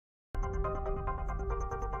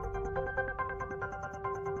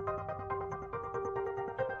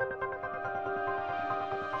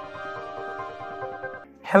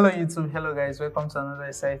Hello YouTube, hello guys, welcome to another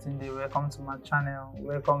exciting day. Welcome to my channel,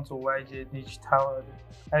 welcome to YJ Digital.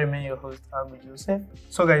 I remain your host, Abu Joseph.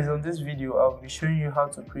 So guys, on this video I'll be showing you how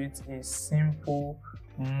to create a simple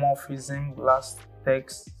morphism glass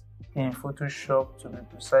text in Photoshop, to be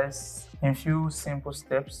precise, in few simple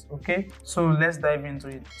steps. Okay, so let's dive into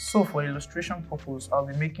it. So for illustration purpose, I'll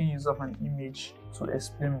be making use of an image to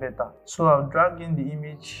explain better. So I'll drag in the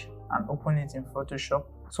image and open it in Photoshop.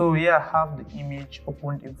 So here I have the image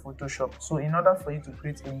opened in Photoshop. So in order for you to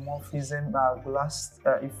create a morphism glass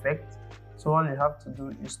effect, so all you have to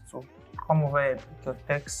do is to come over here, pick your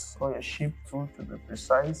text or your shape tool, to be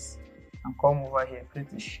precise, and come over here,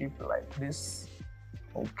 create a shape like this.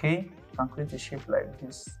 Okay, you can create a shape like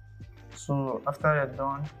this. So after you're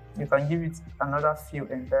done, you can give it another fill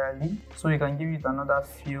entirely. So you can give it another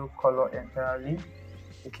fill color entirely.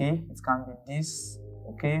 Okay, it can be this.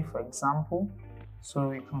 Okay, for example,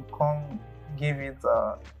 so you can come give it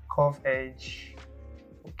a curve edge.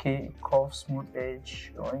 Okay, curve smooth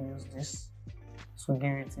edge, or use this to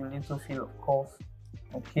give it a little feel of curve.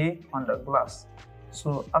 Okay, on the glass.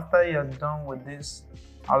 So after you're done with this,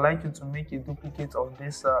 I'd like you to make a duplicate of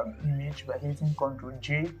this image by hitting Ctrl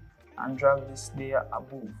J and drag this layer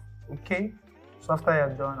above. Okay, so after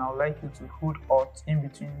you're done, I'd like you to hold Alt in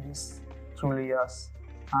between these two layers,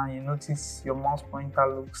 and you notice your mouse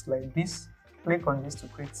pointer looks like this. Click on this to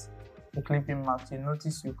create a clipping mask. You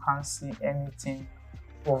notice you can't see anything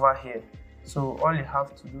over here. So all you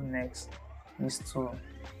have to do next is to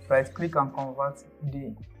right click and convert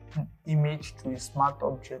the image to a smart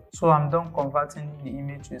object. So I'm done converting the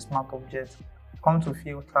image to a smart object. Come to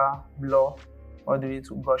filter, blur, all the way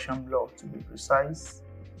to Gaussian blur, to be precise.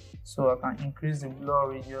 So I can increase the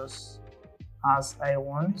blur radius as I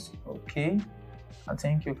want. Okay, I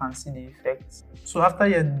think you can see the effect. So after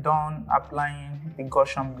you're done applying the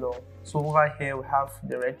Gaussian blur, so over here we have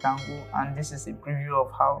the rectangle, and this is a preview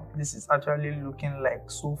of how this is actually looking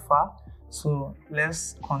like so far. So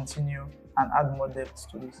let's continue and add more depth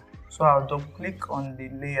to this. So I'll double click on the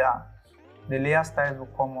layer style will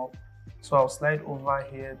come up. So I'll slide over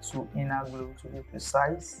here to inner glow, to be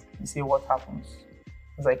precise. You see what happens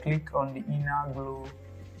as I click on the inner glow.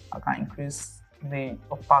 I can increase the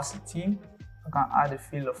opacity. I can add a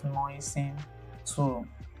feel of noising to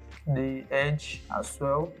the edge as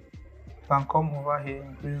well. You can come over here,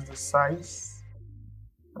 increase the size.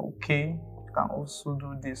 Okay, you can also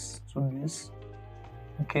do this to this.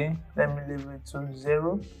 Okay, let me leave it to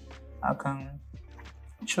 0. I can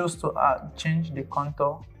choose to change the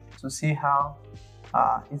contour to see how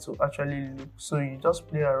it will actually look. So you just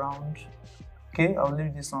play around. Okay, I'll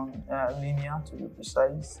leave this on linear, to be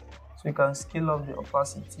precise. So you can scale up the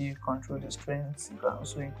opacity, control the strength. You can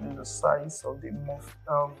also increase the size of the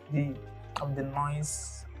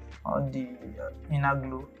noise or the inner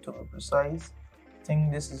glow, to be precise. I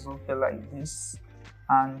think this is okay like this,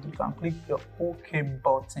 and you can click the OK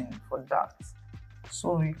button for that.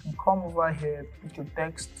 So you can come over here, pick your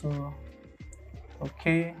text tool,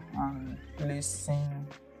 okay, and place in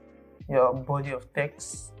your body of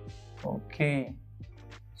text. Okay,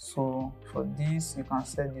 so for this you can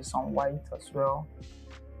set this on white as well.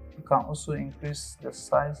 You can also increase the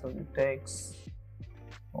size of the text.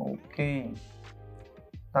 Okay,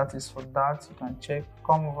 that is for that. You can check,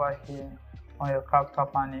 come over here on your character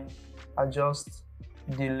panel, adjust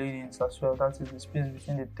the leadings as well. That is the space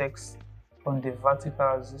between the text on the vertical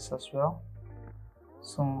axis as well.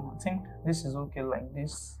 So I think this is okay like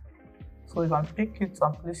this. So you can pick it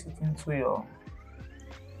and place it into your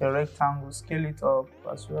rectangle, scale it up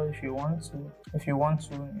as well if you want to. If you want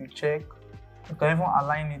to, you check. You can even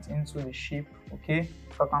align it into the shape. Okay,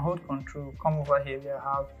 so I can hold Control, come over here where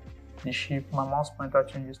I have the shape. My mouse pointer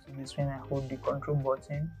changes to this when I hold the Control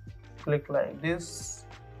button. Click like this,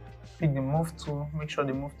 pick the move tool, make sure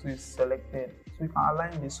the move tool is selected. So you can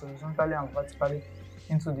align this horizontally and vertically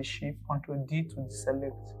into the shape. Ctrl D to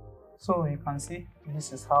deselect. So you can see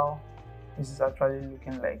this is how this is actually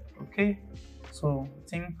looking like. Okay, so I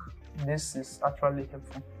think this is actually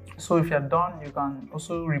helpful. So if you're done, you can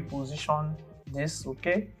also reposition this.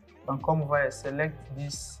 Okay, you can come over here, select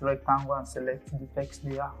this rectangle and select the text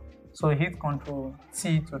layer. So hit Ctrl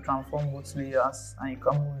T to transform both layers, and you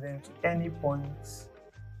can move them to any point,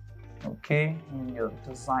 okay, in your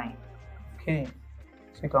design. Okay,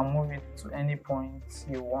 so you can move it to any point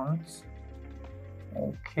you want.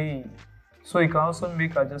 Okay, so you can also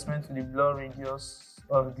make adjustment to the blur radius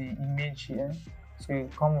of the image here. So you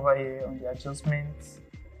come over here on the adjustments,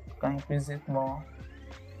 you can increase it more.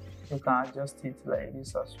 You can adjust it like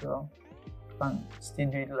this as well. You can still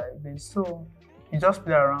do it like this. So you just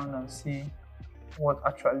play around and see what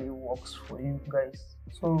actually works for you guys.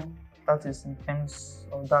 So that is in terms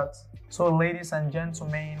of that. So ladies and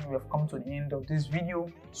gentlemen, we have come to the end of this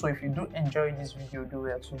video. So if you do enjoy this video, do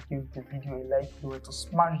well to give the video a like, do well to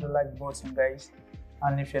smash the like button, guys.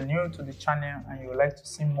 And if you're new to the channel and you would like to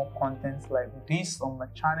see more content like this on my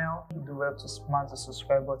channel, do well to smash the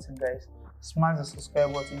subscribe button, guys. Smash the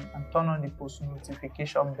subscribe button and turn on the post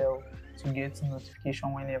notification bell to get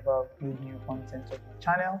notification whenever I upload new content on my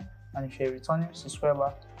channel. And if you're a returning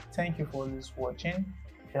subscriber, thank you for always watching.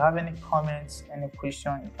 If you have any comments, any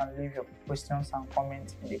question, you can leave your questions and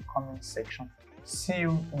comments in the comment section. See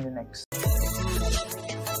you in the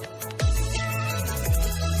next.